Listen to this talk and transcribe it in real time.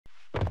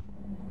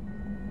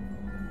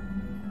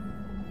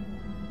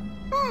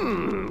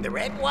The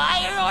red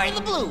wire or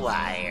the blue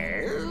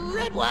wire?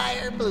 Red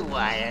wire, blue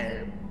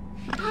wire.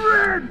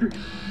 Red!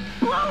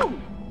 Blue!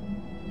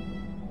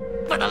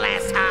 For the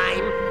last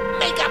time,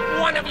 make up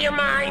one of your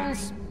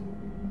minds.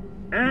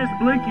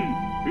 Ask Blinky.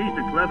 He's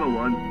the clever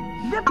one.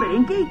 Zip it,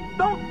 Inky.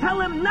 Don't tell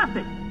him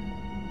nothing.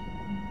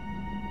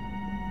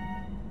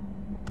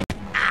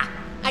 Ah,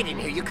 I didn't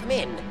hear you come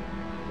in.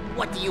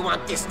 What do you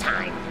want this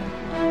time?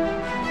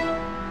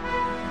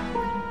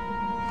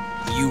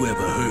 You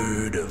ever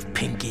heard of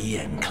Pinky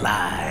and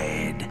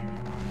Clyde?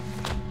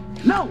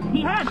 No,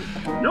 he hadn't.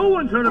 No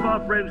one's heard of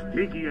our friends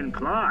Pinky and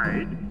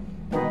Clyde.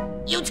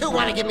 You two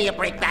want to give me a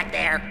break back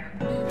there?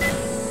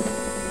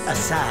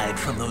 Aside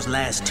from those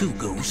last two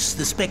ghosts,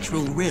 the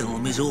spectral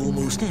realm is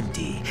almost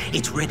empty.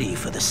 It's ready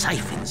for the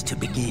siphons to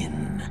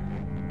begin.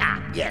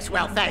 Ah, yes,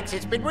 well, thanks.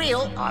 It's been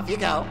real. Off you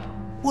go.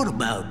 What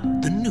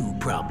about the new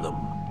problem?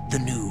 The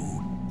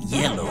new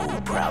yellow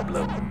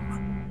problem?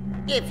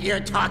 If you're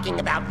talking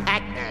about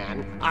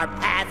Pac-Man, our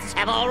paths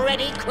have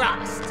already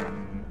crossed.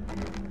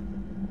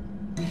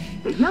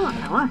 The yellow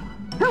fella?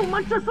 He'll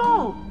munch us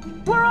all.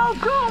 We're all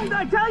doomed,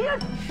 I tell you.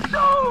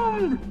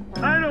 Doomed!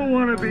 I don't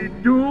want to be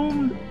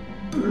doomed.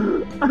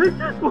 I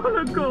just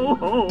want to go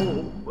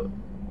home.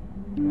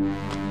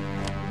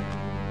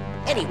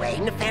 Anyway,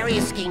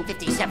 Nefarious Scheme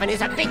 57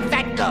 is a big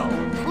fat go.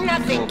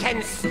 Nothing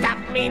can stop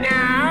me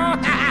now.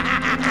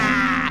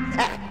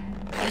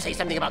 You say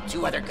something about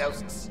two other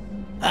ghosts?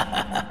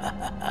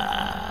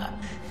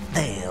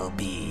 They'll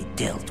be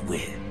dealt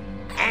with.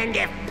 And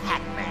if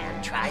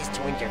Pac-Man tries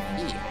to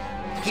interfere,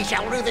 he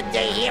shall rue the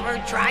day he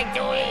ever tried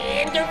to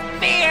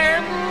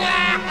interfere.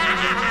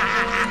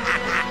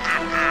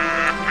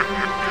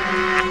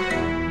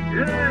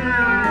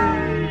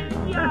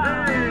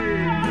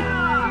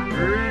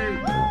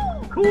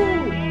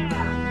 Cool.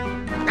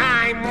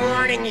 I'm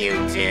warning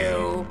you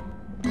two.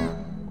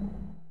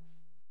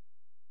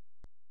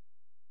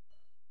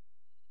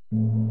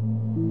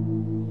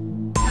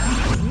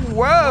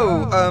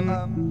 Whoa,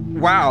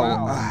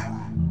 wow.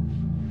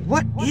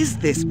 What is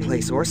this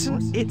place,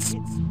 Orson? It's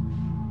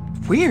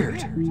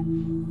weird.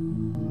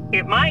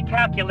 If my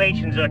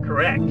calculations are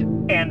correct,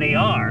 and they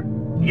are,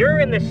 you're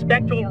in the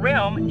spectral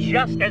realm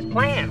just as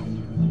planned.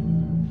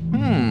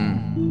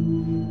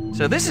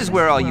 So this is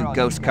where all you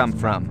ghosts come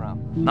from.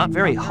 Not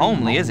very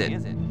homely, is it?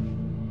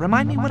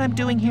 Remind me what I'm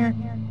doing here?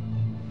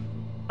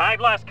 I've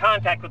lost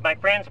contact with my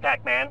friends,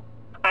 Pac-Man.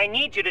 I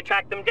need you to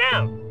track them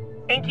down.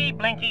 Inky,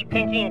 Blinky,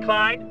 Pinky, and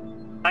Clyde.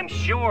 I'm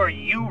sure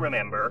you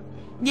remember.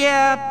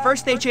 Yeah,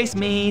 first they chase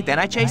me, then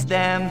I chase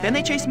them, then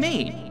they chase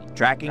me.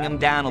 Tracking them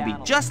down will be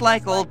just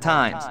like old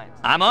times.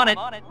 I'm on it.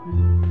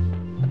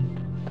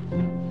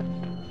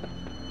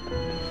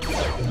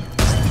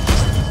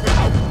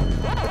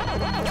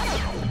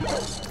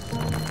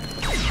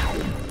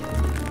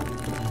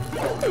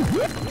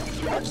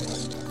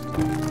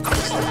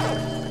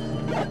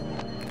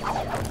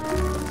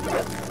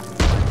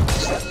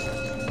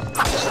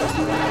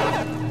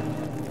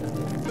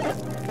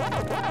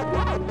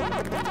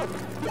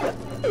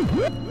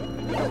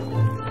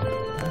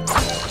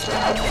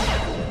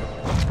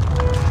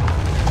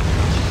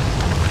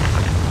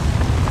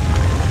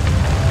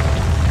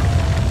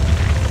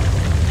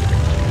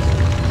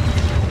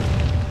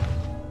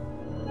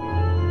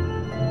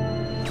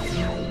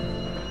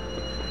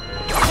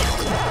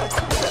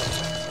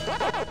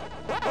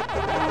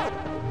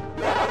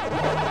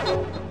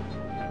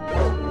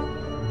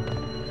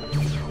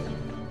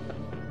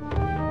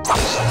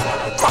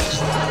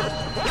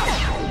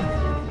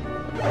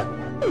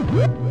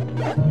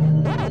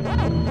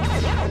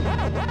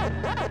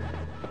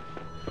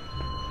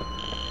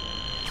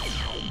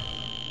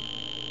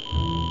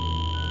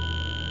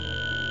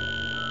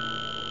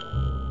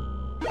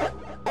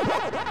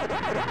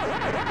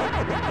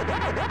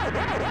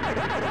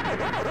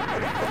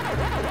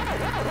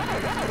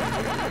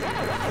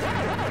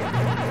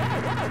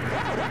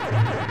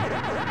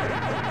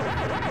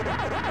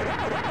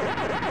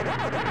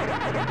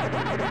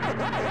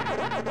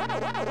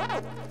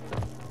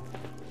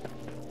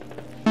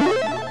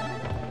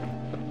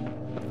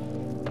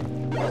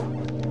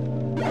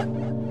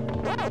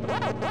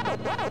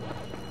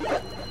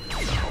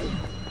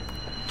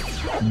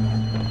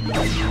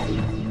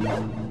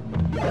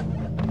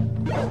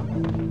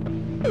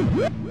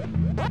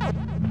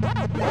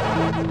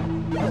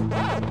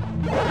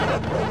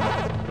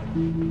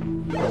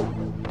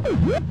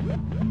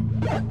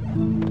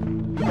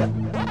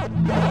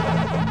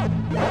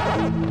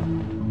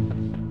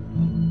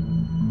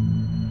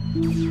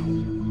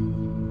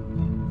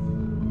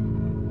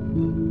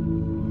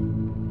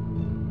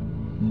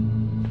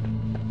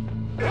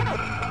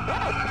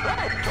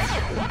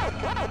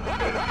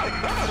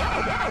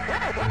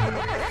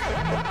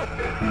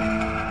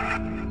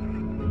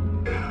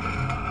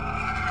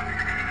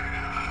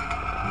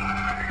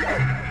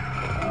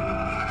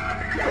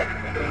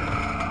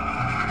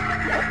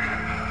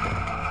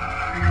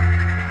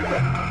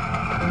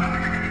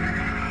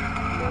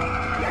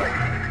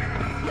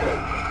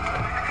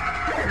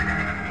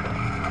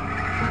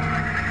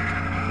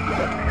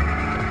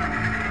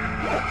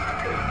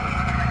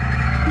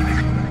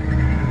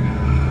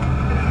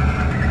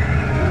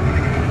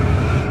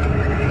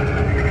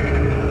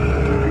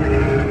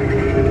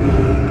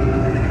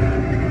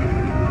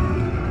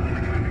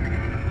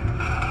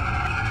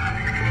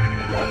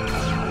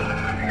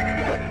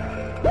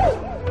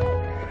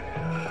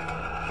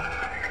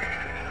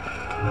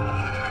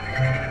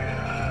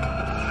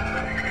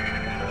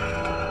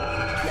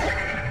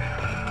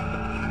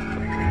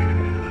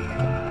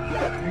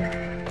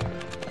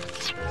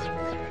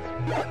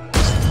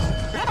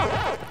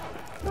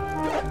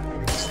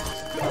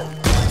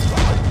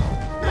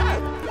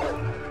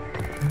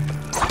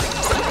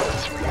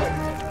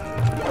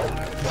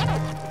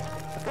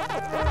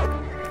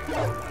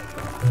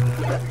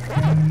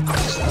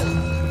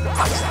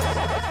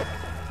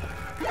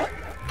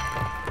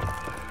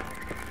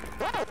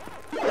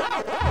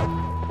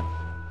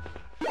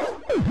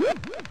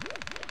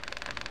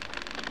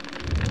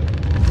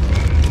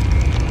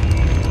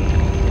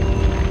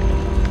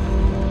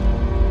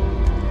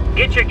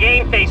 Get your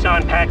game face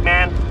on,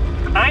 Pac-Man.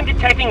 I'm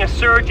detecting a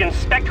surge in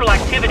spectral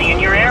activity in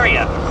your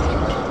area.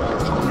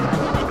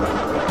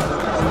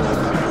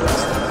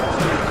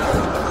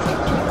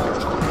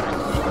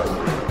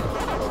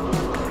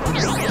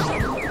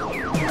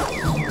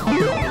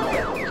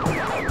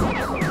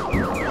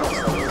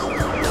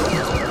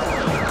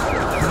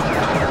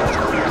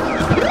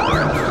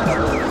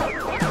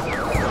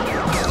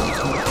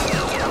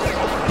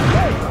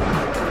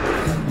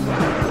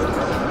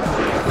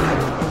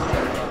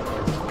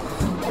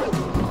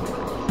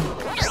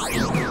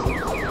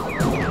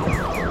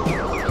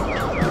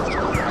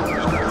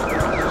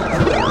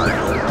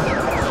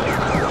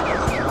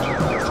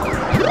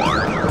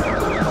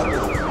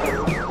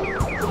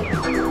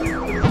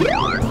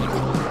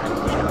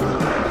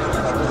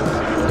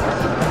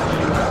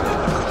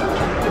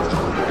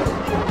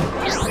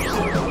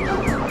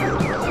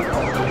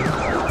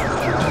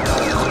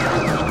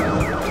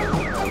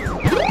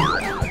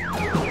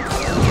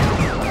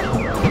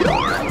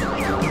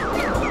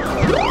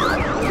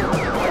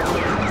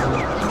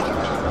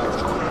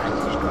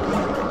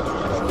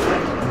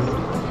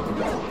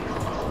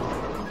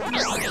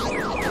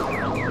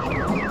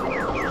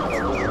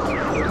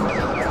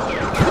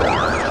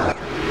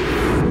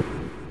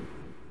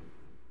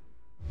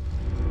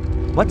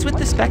 What's with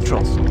the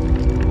Spectrals?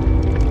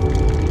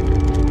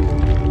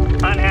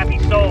 Unhappy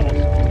souls.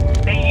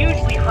 They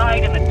usually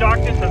hide in the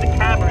darkness of the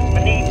caverns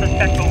beneath the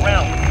spectral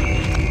realm.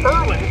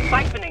 Irwin's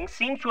siphoning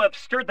seems to have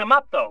stirred them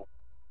up, though.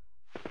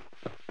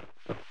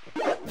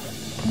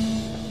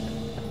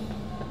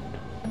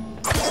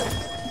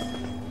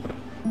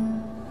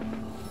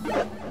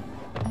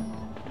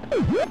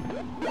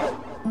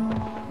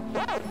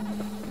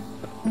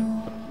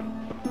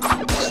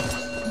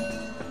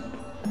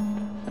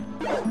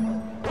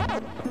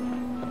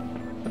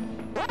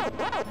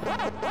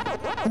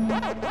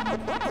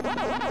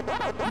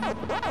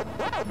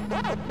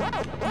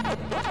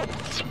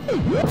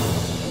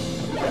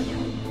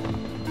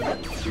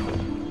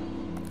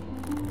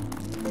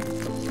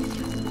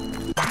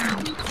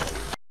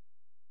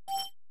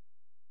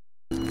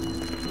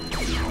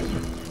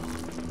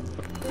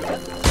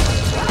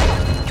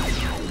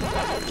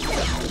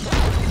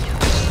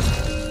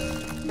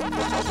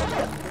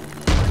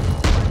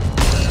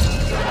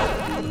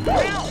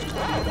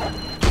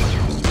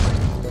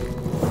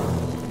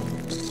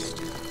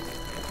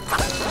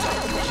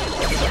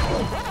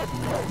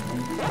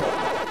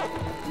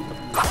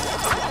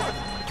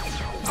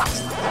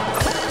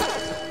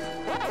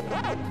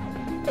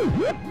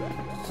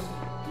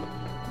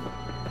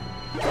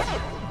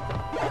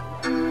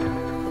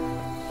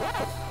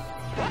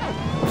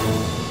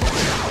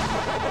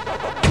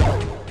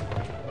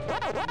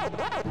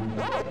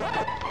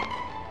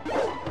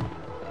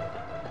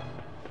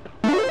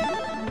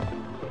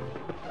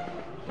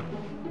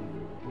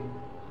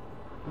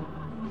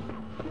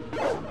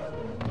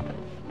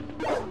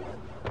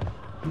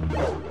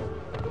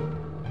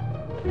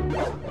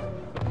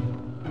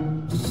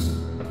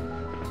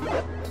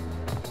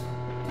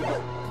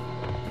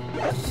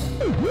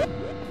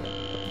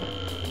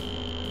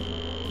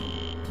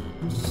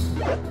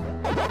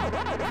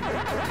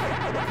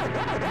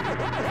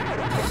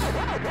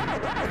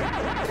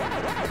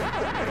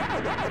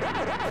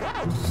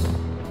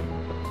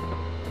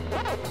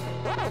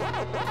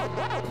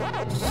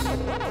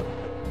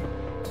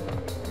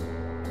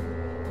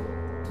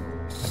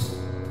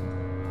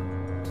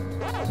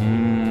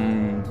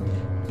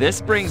 This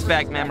brings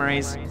back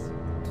memories.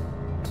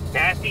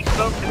 Nasty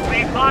smokes at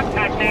 3 o'clock,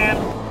 Pac-Man.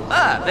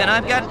 Ah, then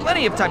I've got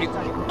plenty of time to...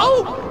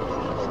 Oh!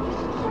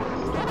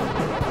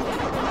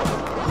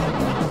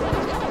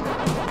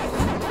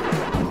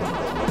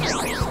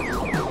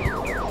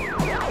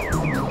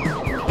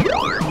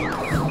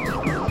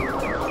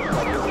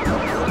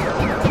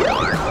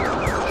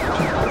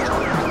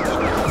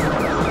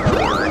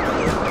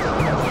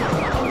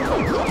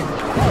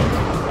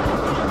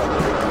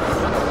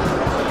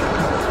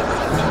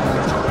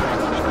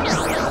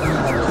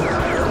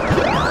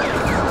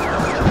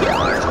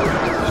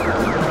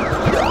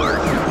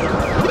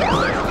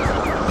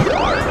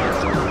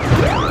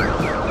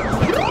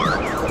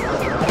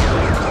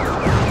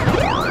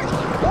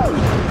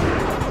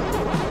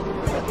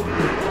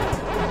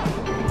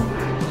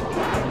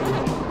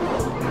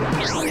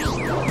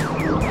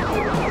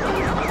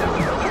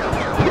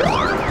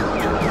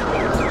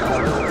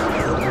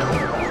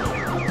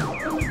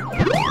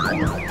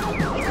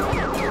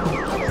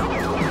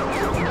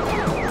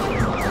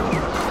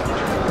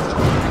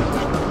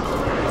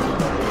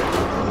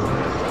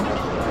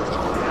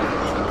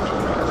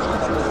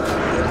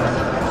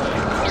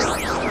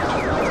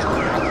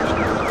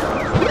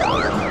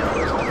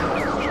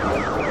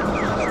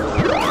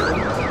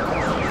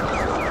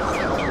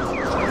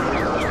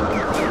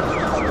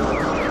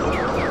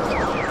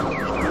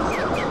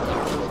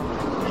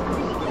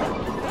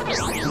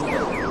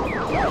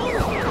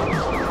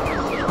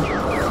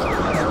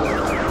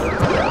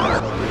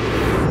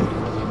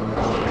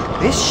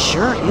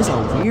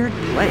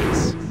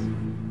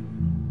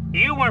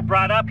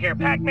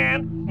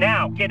 Pac-Man.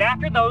 Now, get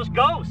after those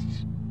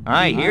ghosts.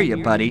 I hear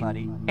you, buddy.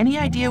 Any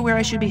idea where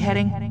I should be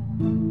heading?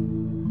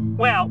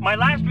 Well, my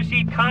last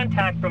received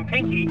contact from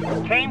Pinky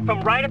came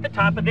from right at the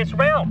top of this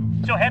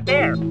realm. So head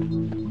there.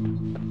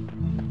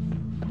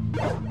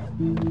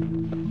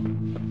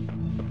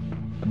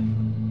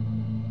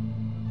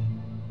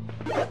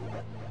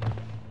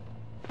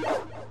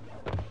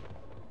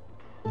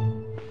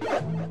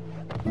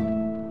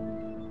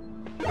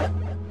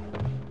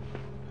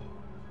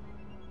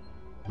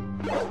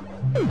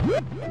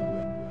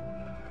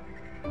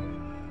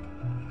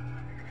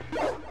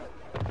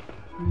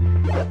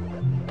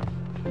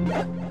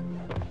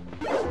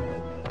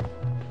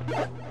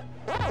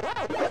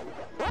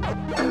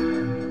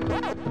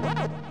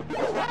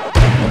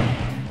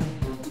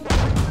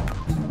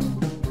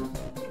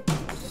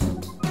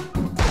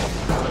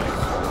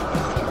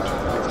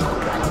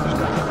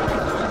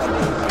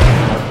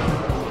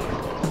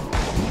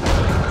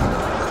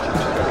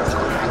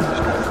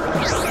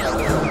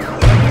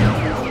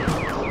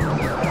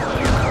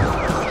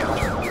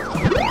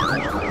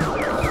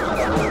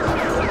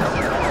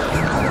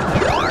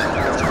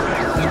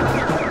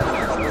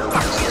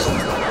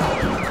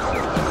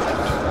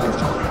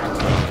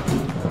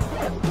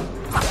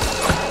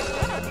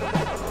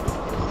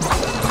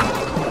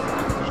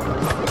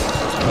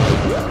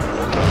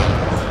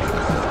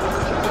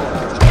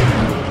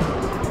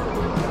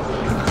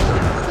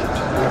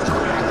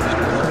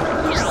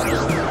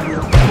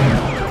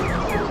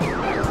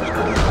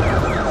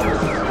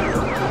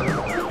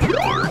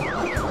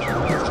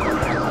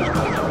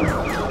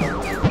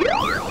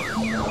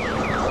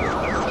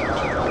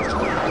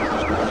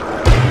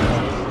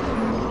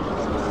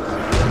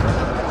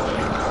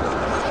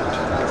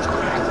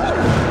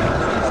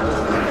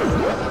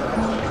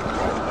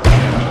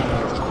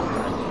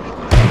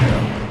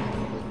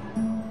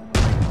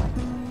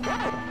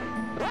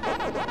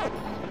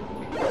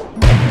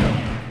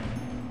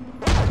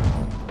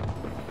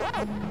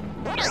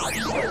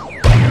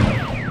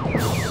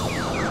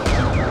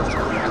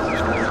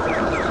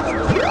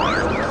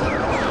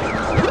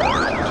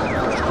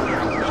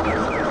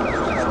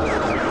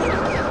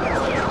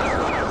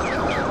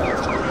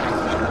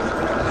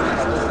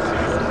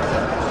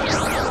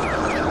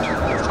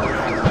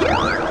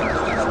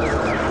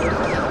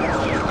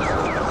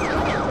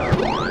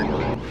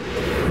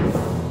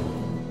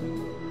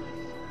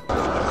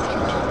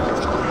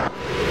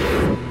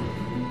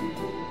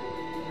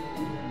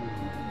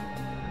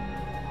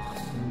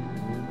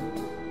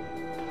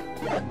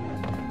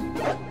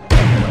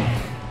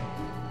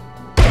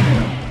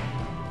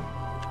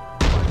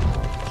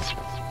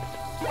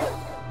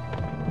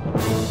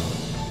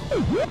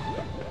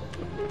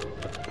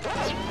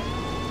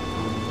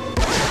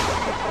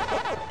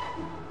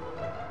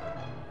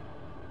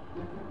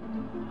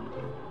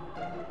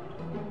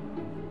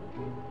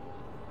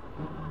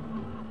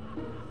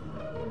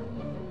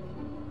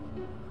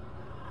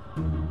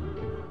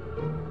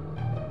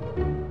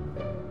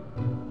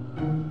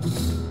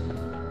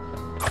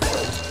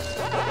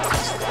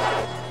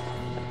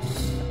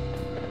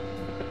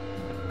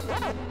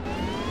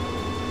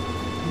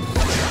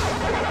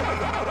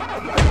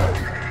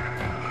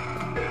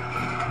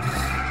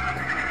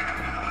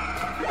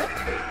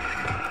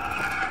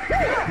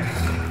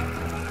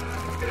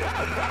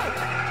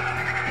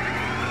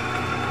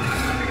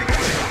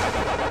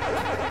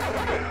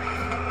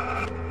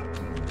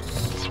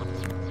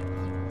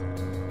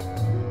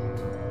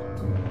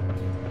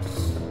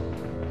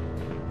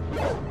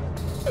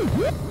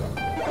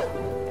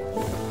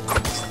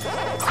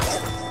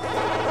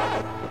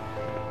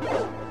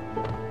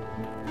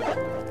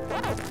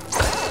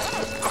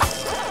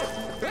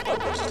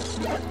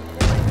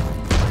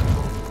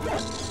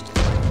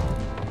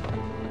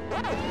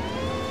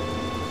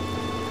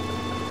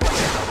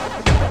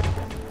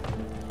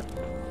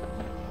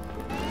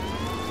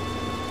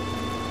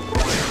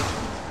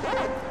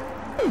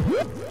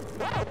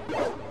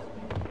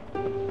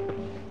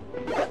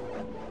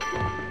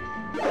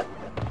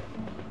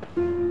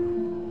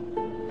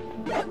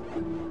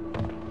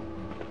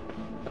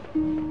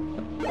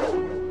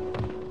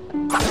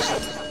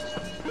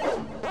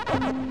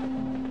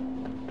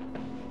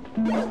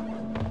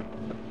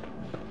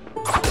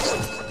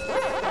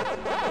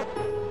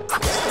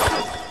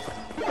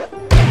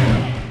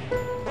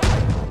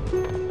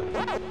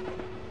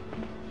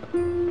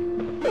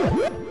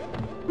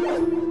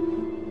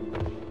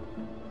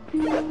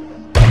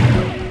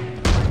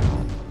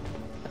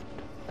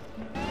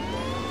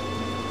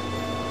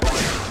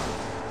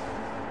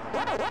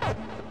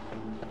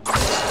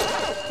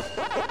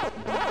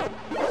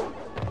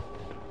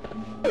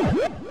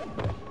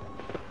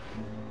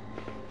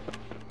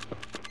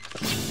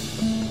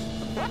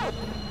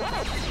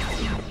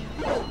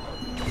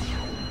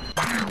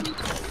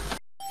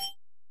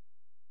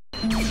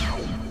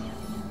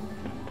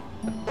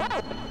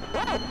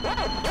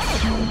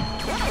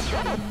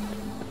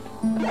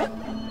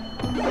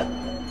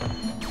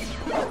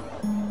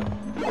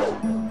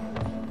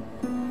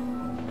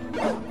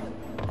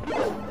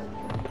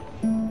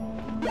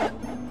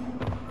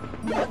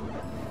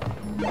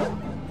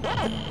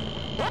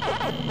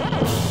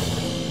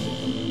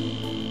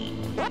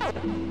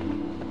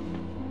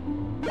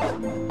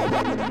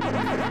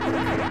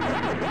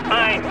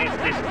 I miss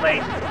this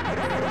place.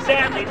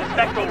 Sadly, the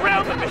spectral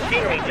realm and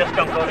machinery just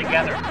don't go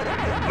together.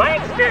 My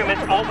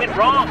experiments all went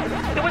wrong.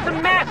 It was a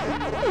mess.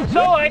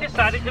 So I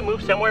decided to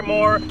move somewhere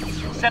more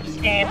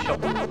substantial.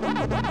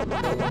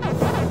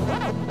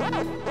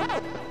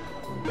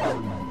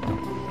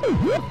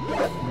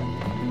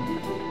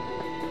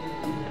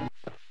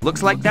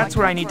 Looks like that's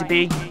where I need to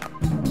be.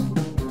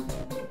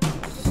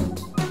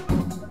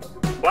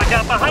 Watch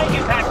out behind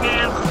you,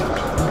 Pac-Man!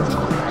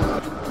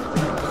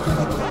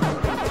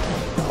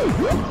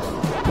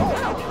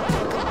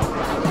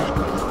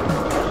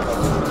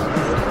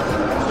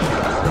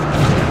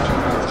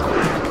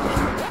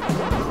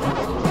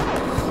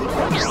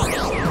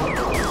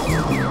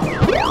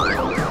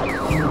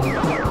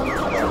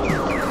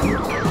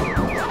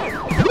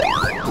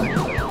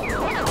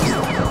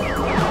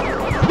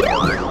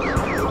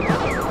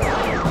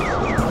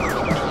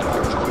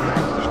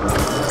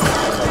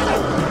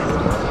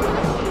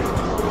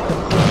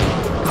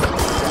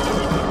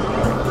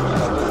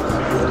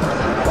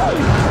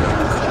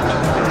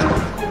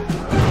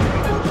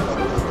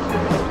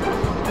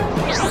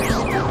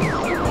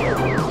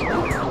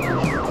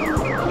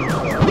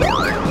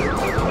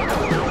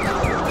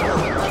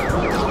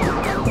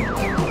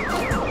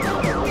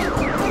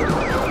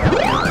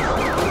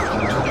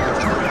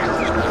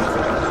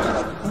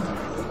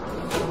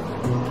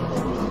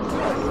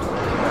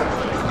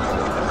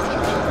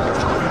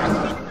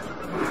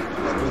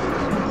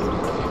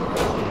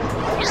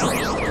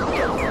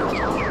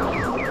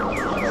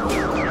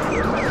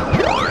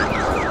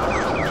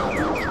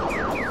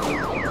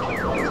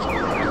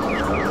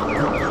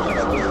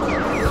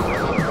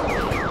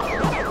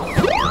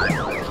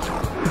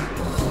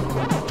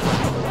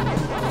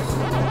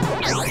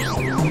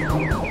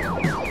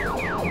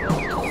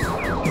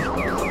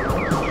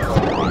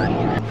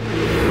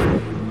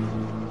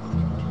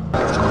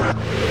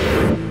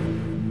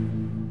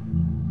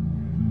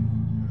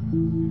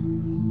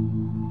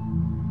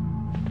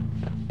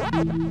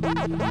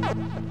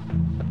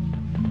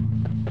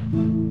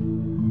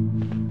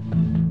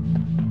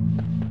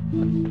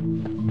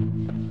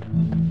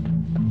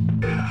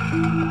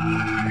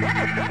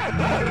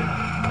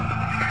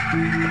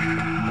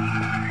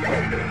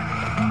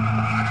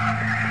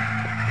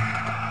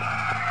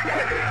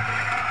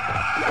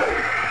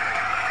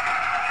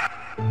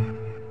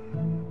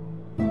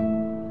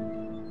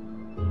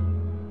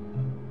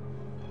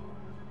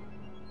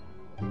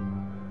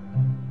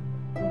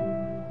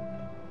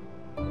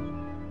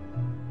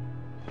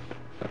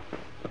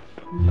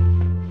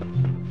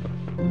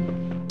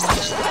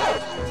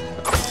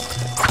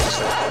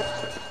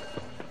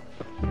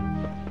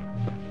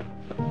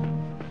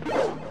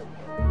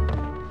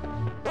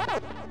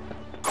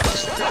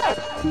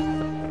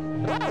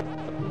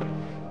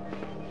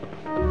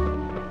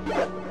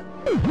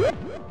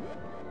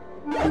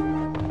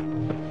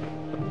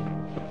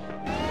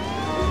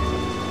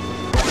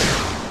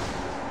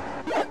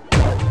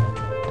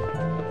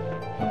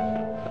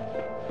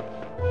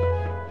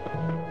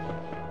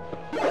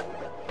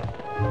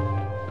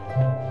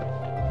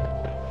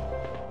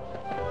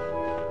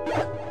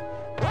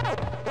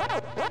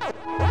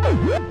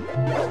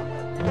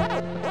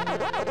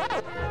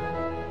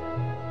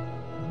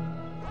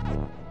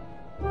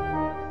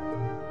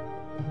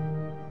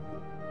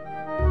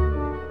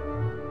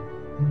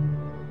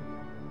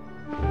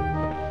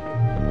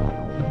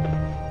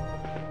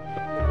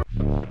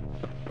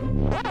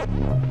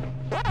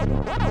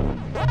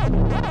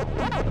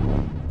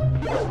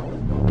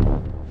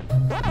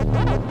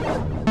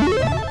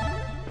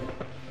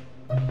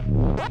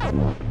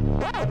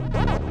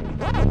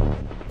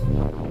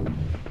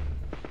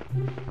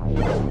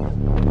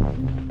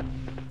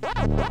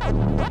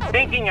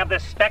 Thinking of the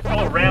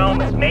spectral realm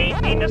has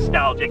made me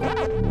nostalgic.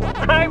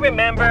 I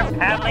remember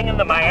paddling in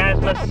the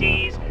miasma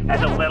seas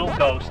as a little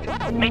ghost,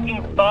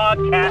 making fog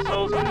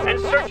castles and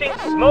searching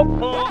smoke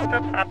pools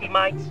for happy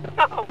mites.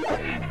 Oh,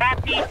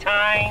 happy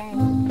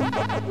times.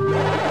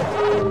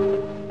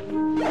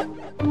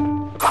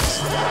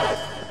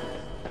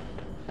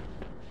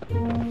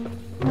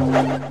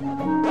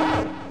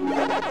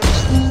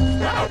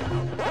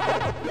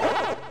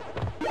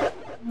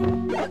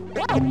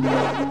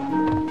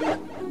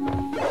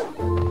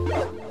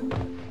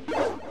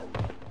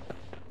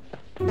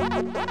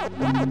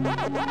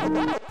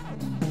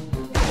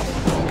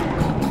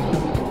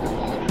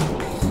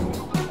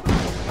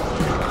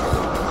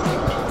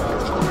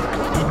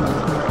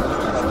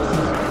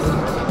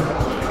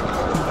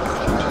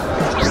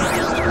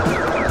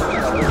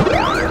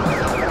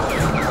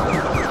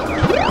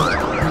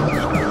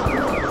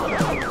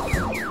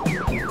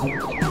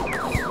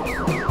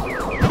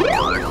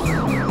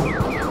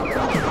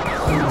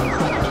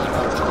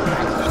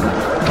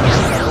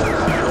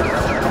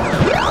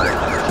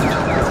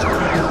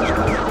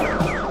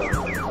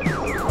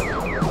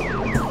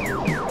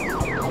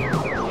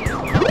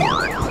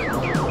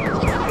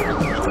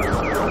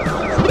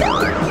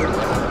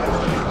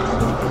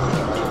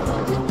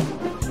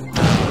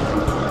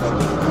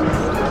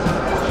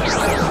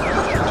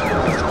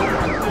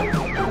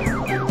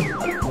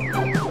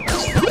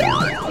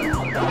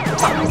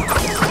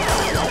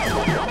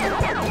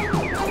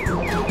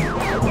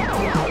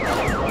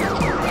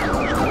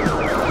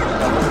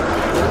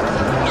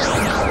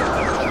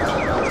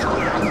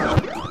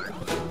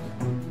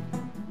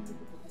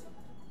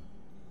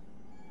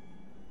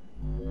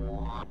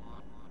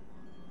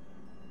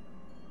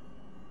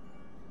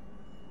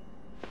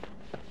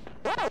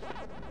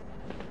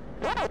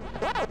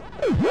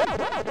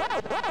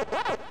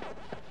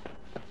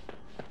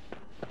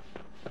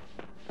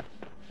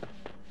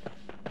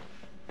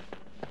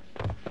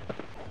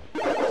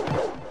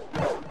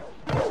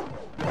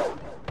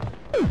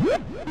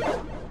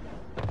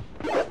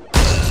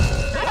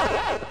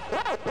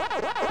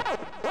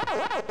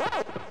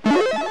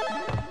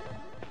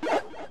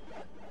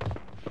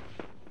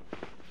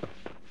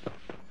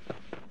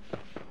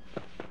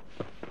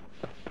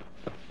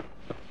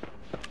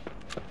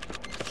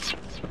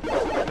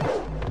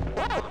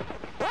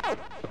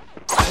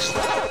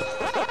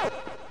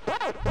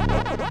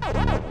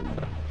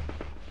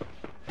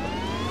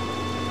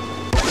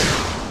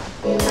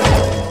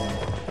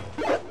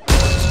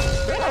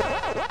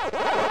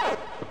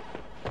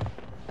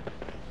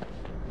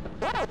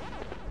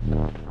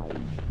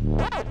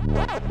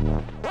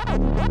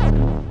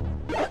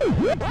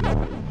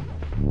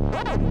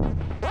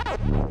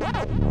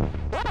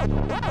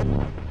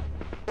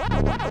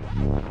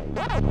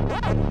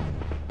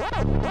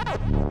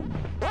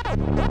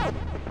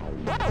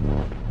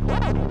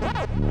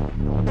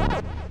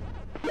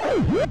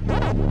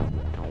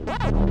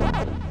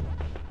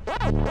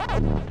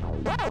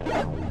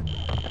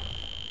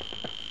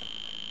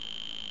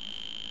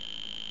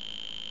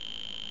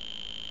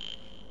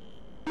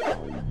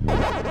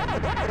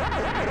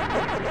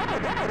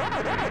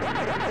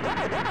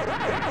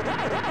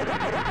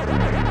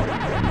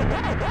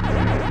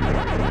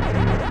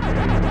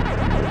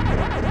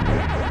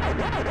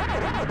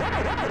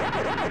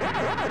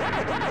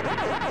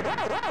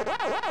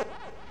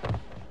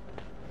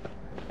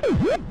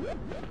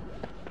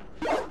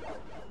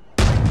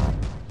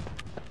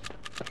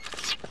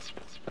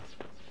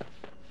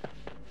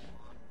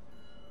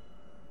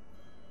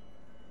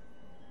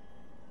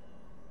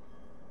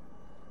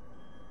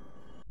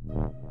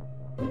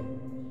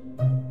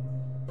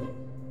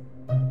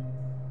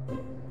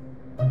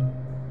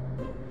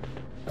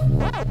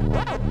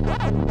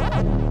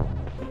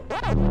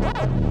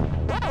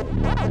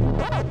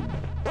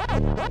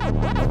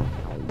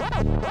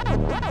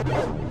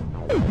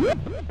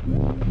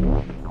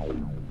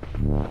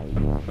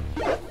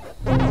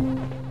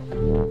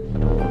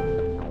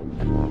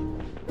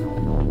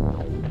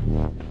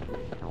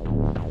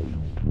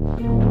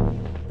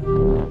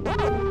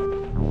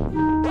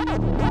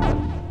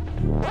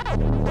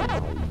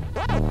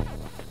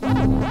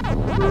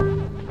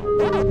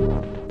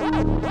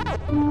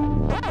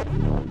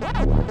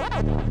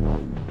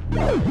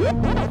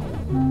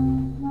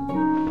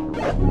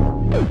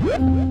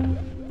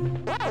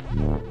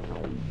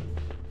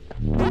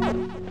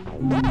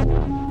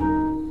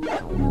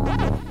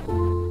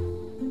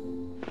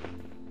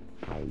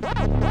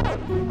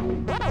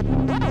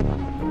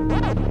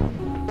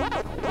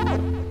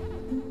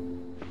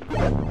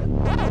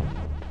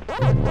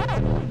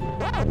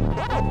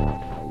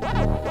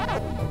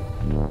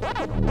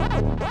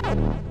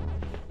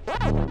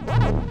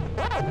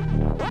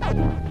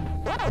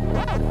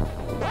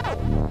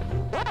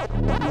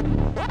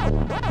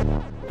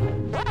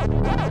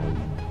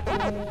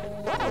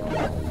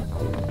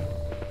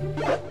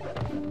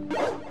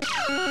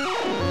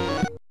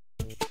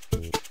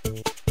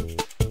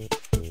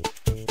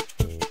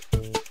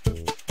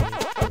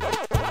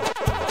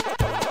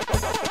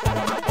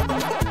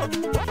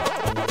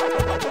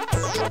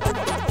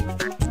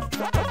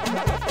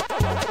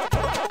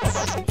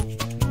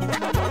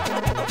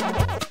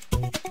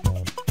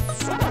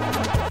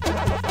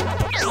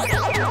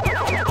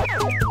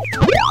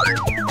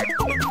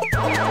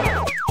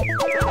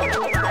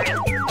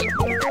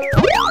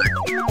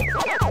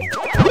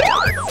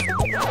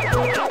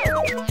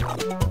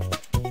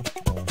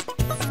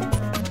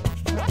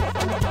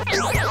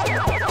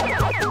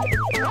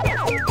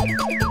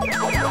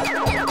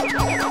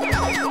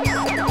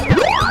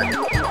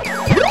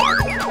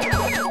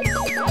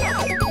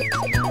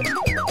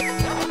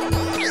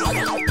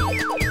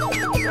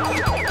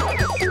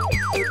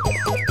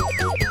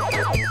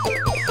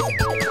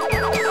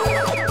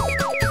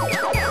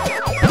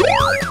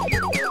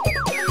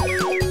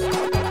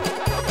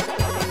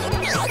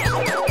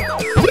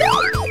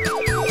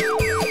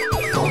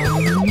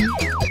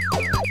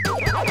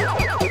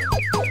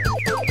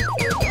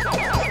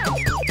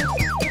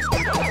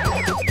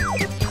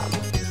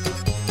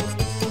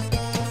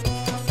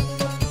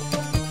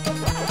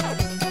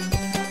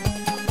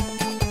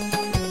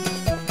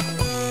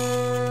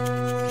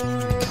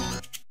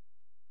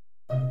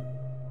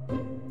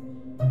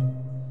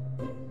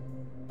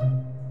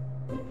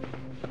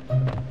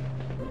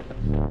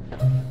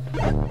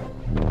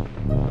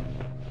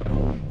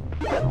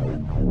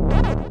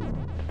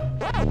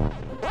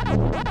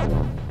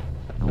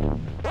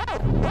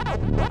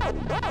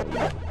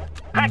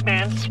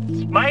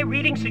 Pac-Man, my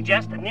reading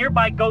suggests a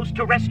nearby ghost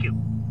to rescue.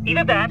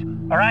 Either that,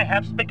 or I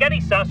have spaghetti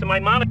sauce in my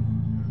monitor.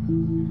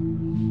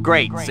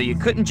 Great, so you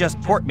couldn't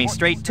just port me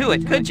straight to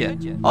it, could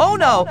you? Oh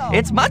no,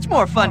 it's much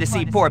more fun to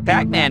see poor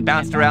Pac-Man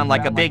bounced around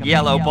like a big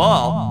yellow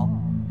ball.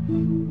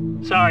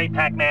 Sorry,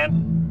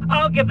 Pac-Man.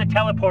 I'll give the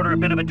teleporter a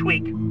bit of a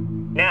tweak.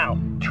 Now,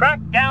 track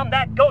down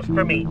that ghost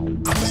for me.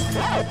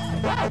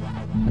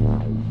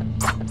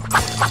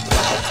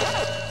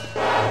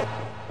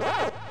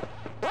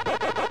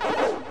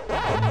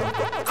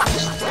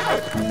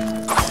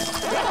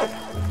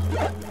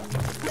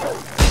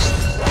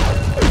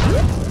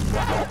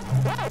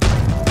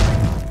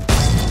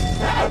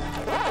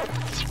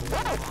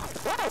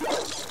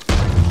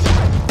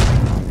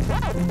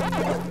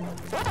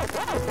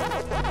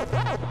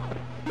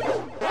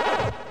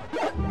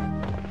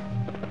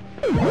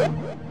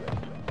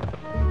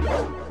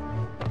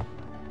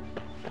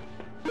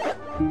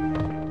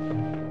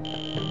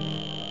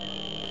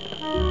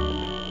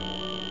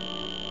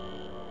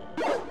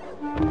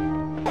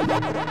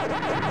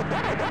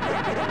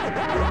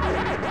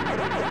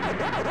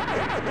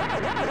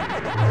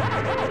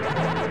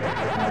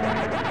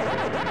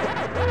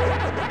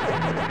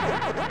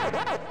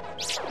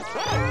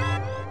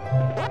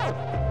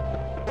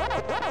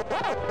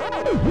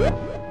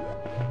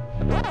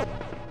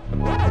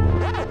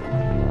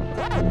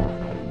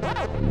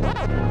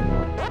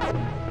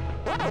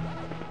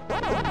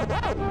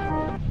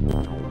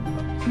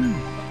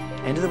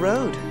 End of the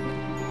road.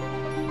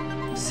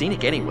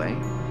 Scenic anyway.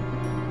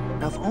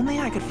 Now, if only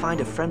I could find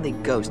a friendly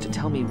ghost to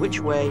tell me which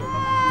way...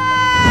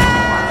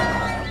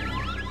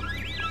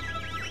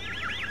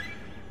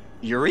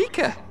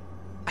 Eureka!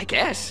 I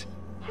guess.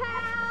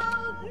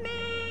 Help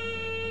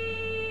me!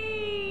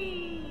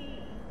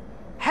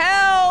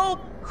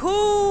 Help!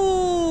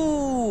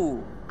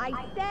 Who? I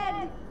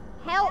said,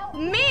 help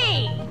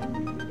me!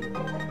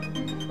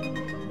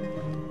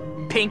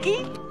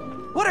 Pinky?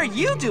 What are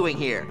you doing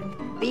here?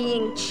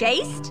 Being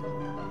chased?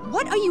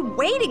 What are you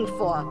waiting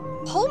for?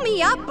 Pull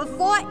me up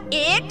before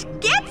it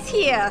gets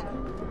here!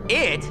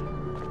 It?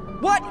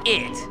 What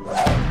it?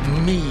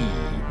 Me,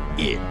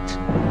 it.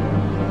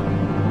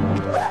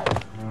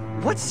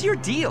 What's your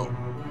deal?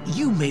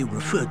 You may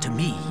refer to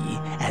me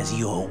as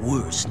your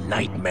worst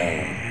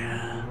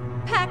nightmare.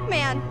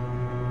 Pac-Man,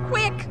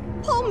 quick,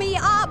 pull me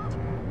up!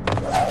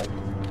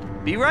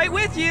 Be right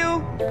with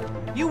you!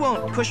 You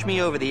won't push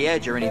me over the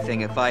edge or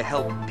anything if I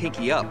help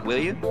Pinky up, will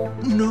you?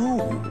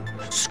 No,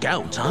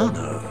 Scout's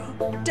honor.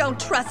 Don't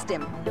trust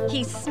him.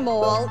 He's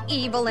small,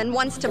 evil, and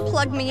wants to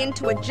plug me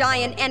into a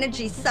giant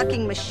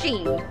energy-sucking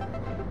machine.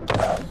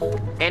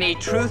 Any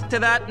truth to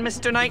that,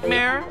 Mr.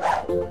 Nightmare?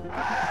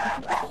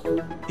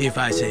 If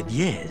I said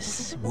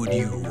yes, would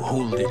you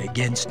hold it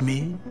against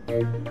me?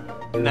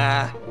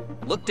 Nah.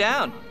 Look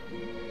down.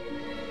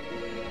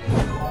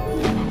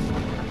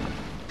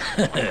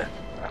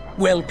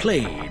 Well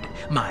played,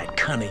 my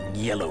cunning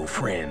yellow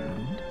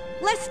friend.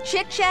 Less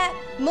chit-chat,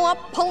 more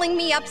pulling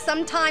me up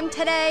sometime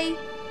today.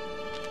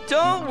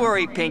 Don't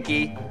worry,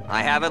 Pinky.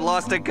 I haven't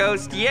lost a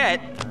ghost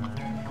yet.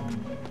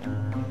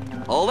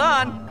 Hold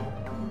on.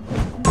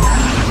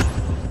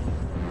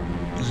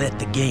 Let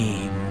the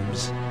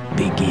games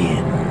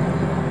begin.